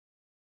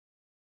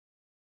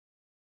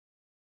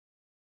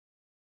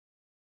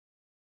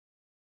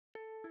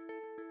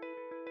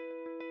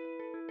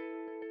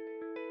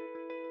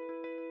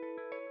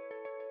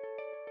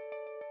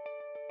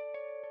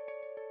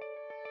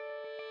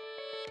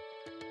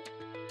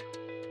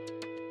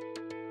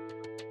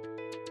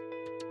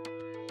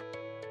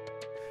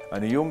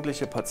Eine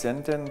jugendliche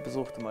Patientin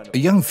besuchte meine... A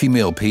young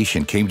female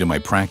patient came to my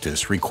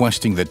practice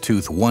requesting that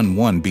tooth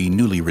 1-1 be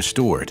newly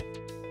restored.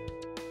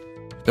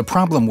 The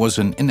problem was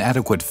an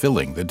inadequate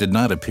filling that did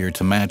not appear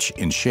to match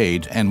in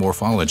shade and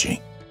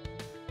morphology.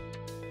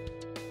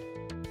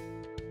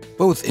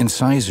 Both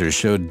incisors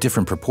showed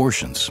different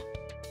proportions.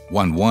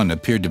 1-1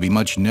 appeared to be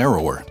much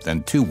narrower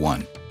than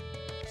 2-1.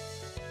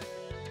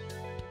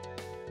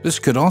 This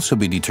could also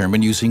be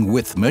determined using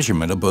width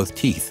measurement of both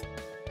teeth.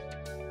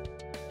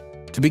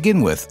 To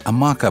begin with, a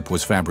mock-up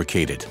was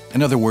fabricated.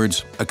 In other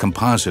words, a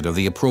composite of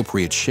the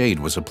appropriate shade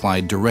was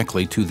applied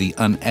directly to the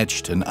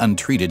unetched and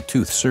untreated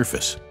tooth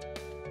surface.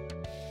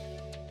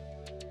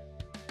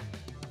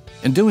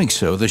 In doing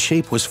so, the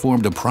shape was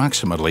formed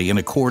approximately in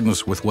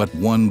accordance with what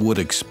one would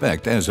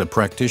expect as a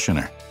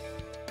practitioner.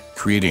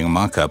 Creating a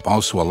mock-up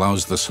also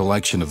allows the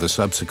selection of the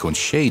subsequent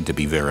shade to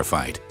be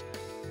verified.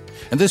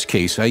 In this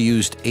case, I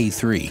used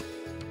A3,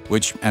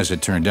 which, as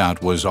it turned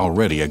out, was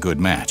already a good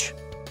match.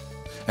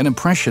 An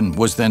impression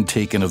was then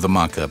taken of the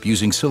mock-up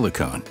using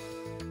silicone.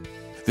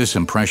 This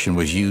impression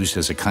was used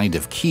as a kind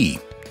of key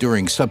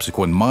during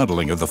subsequent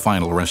modeling of the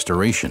final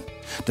restoration,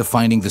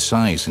 defining the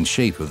size and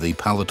shape of the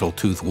palatal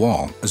tooth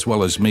wall, as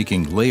well as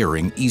making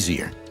layering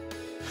easier.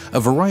 A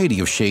variety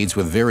of shades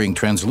with varying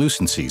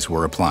translucencies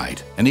were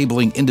applied,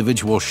 enabling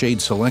individual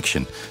shade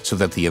selection so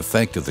that the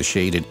effect of the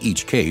shade in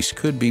each case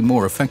could be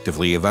more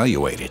effectively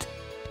evaluated.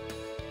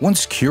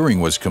 Once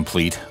curing was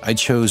complete, I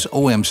chose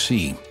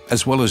OMC,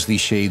 as well as the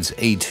shades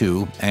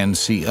A2 and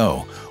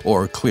CO,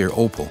 or clear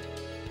opal.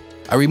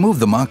 I removed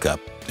the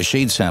mock-up, the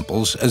shade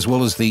samples, as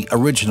well as the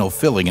original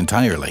filling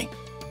entirely.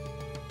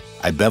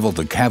 I beveled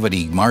the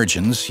cavity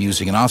margins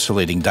using an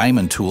oscillating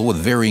diamond tool with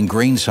varying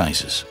grain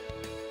sizes.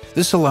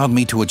 This allowed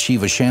me to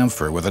achieve a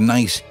chamfer with a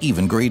nice,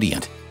 even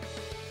gradient.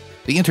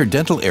 The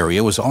interdental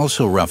area was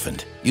also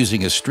roughened,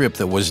 using a strip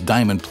that was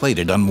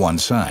diamond-plated on one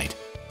side.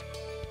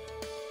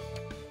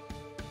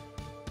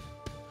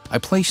 I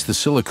placed the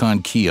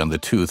silicone key on the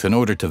tooth in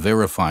order to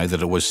verify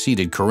that it was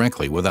seated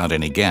correctly without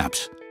any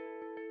gaps.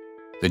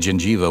 The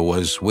gingiva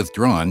was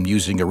withdrawn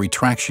using a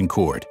retraction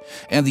cord,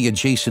 and the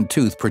adjacent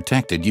tooth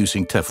protected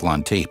using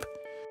Teflon tape.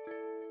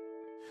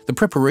 The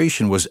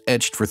preparation was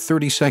etched for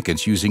 30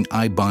 seconds using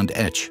I-bond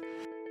etch.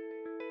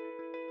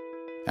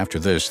 After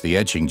this, the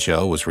etching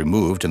gel was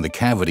removed and the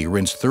cavity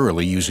rinsed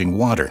thoroughly using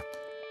water.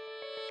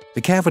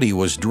 The cavity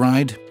was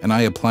dried, and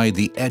I applied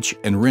the etch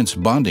and rinse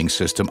bonding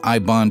system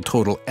I-bond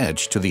Total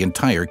Etch to the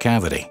entire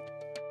cavity.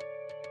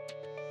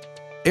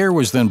 Air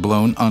was then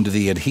blown onto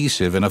the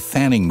adhesive in a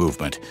fanning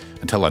movement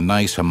until a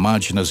nice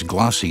homogeneous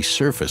glossy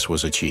surface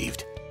was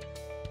achieved.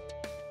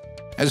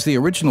 As the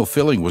original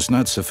filling was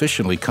not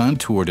sufficiently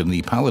contoured in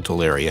the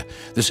palatal area,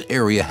 this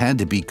area had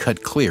to be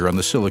cut clear on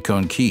the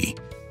silicone key.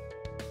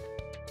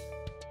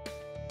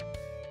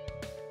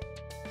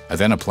 I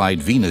then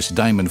applied Venus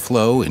Diamond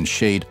Flow in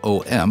shade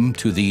OM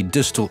to the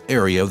distal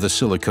area of the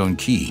silicone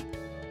key.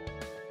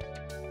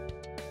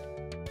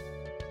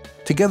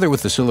 Together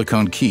with the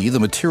silicone key, the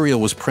material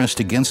was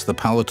pressed against the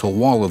palatal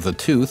wall of the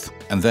tooth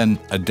and then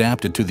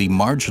adapted to the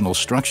marginal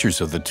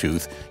structures of the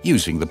tooth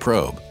using the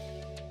probe.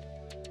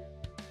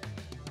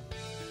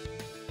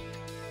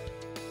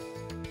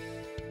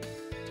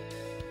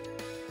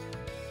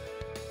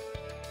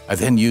 I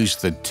then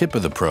used the tip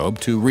of the probe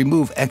to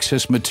remove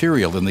excess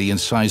material in the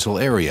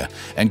incisal area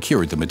and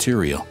cured the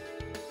material.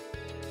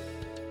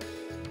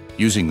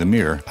 Using the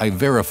mirror, I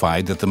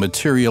verified that the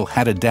material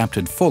had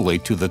adapted fully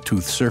to the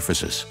tooth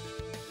surfaces.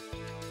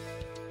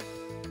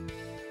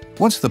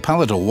 Once the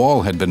palatal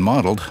wall had been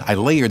modeled, I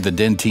layered the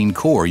dentine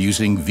core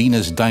using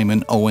Venus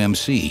Diamond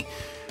OMC,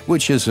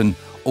 which is an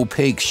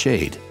opaque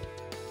shade.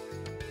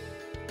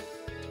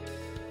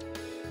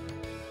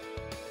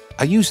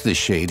 I used this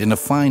shade in a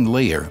fine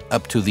layer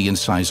up to the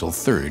incisal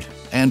third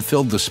and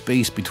filled the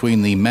space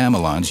between the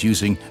mamelons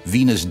using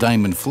Venus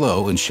Diamond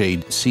Flow in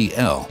shade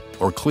CL,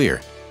 or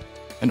clear,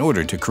 in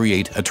order to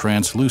create a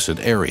translucent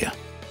area.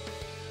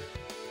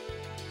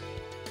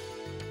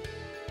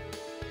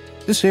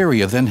 This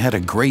area then had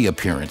a gray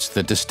appearance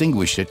that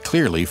distinguished it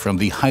clearly from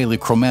the highly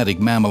chromatic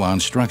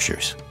mamelon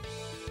structures.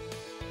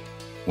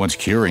 Once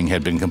curing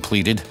had been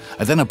completed,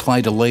 I then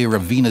applied a layer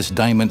of Venus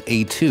Diamond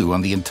A2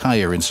 on the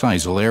entire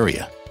incisal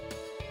area.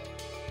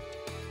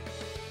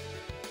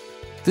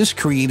 This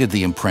created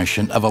the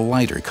impression of a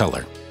lighter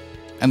color,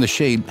 and the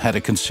shade had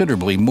a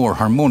considerably more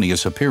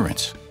harmonious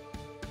appearance.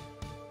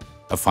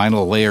 A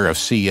final layer of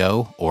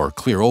CO, or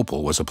clear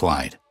opal, was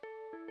applied.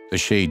 The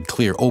shade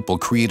clear opal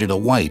created a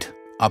white,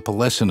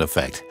 opalescent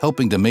effect,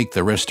 helping to make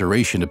the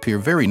restoration appear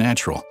very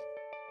natural.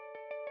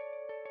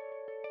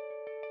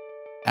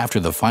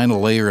 After the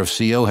final layer of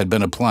CO had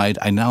been applied,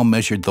 I now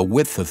measured the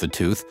width of the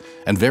tooth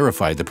and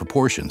verified the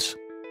proportions.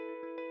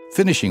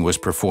 Finishing was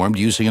performed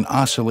using an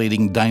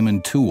oscillating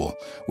diamond tool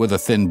with a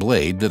thin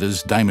blade that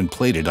is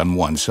diamond-plated on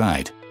one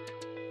side.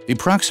 The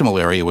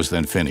proximal area was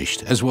then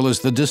finished, as well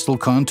as the distal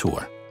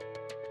contour.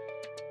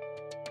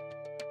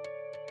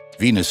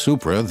 Venus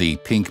Supra, the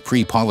pink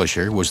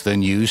pre-polisher, was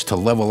then used to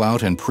level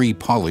out and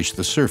pre-polish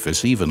the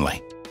surface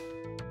evenly.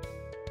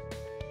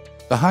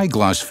 The high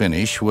gloss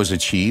finish was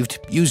achieved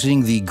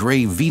using the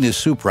gray Venus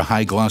Supra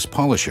high gloss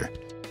polisher.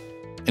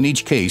 In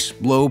each case,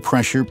 low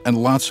pressure and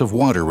lots of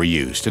water were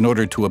used in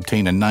order to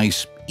obtain a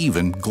nice,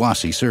 even,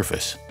 glossy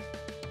surface.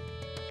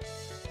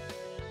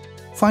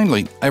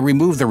 Finally, I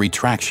removed the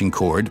retraction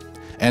cord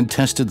and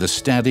tested the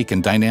static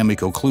and dynamic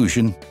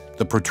occlusion,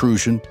 the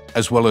protrusion,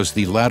 as well as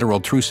the lateral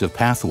obtrusive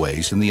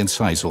pathways in the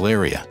incisal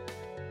area.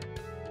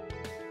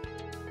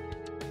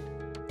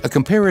 A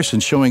comparison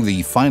showing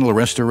the final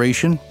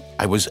restoration,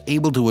 I was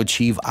able to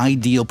achieve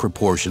ideal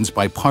proportions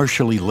by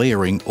partially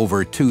layering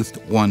over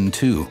tooth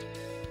 1-2.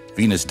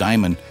 Venus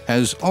Diamond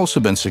has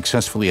also been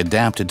successfully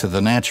adapted to the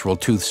natural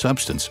tooth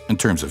substance in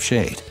terms of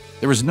shade.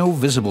 There is no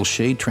visible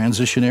shade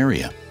transition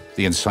area.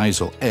 The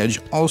incisal edge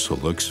also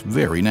looks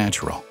very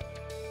natural.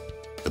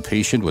 The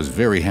patient was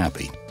very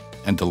happy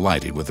and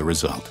delighted with the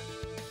result.